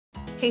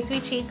Hey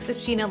sweet cheeks,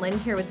 it's Gina Lynn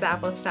here with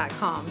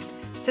Zappos.com.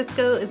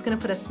 Cisco is going to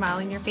put a smile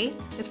on your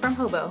face. It's from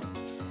Hobo.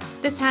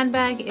 This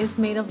handbag is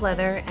made of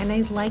leather and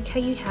I like how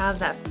you have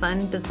that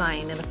fun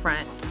design in the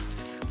front.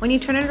 When you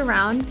turn it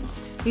around,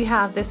 you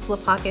have this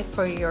slip pocket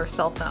for your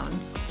cell phone.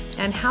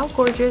 And how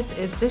gorgeous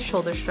is this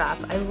shoulder strap?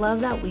 I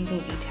love that weaving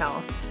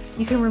detail.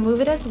 You can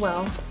remove it as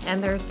well,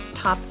 and there's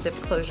top zip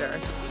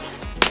closure.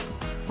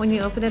 When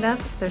you open it up,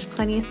 there's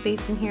plenty of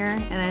space in here,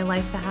 and I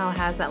like how it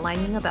has that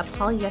lining of that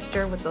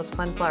polyester with those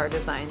fun flower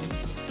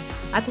designs.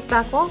 At this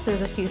back wall,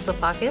 there's a few slip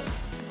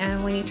pockets,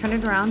 and when you turn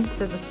it around,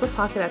 there's a slip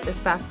pocket at this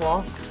back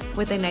wall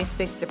with a nice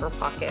big zipper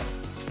pocket.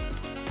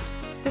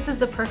 This is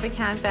the perfect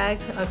handbag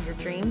of your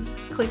dreams.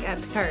 Click add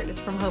to cart. It's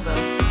from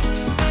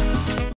Hobo.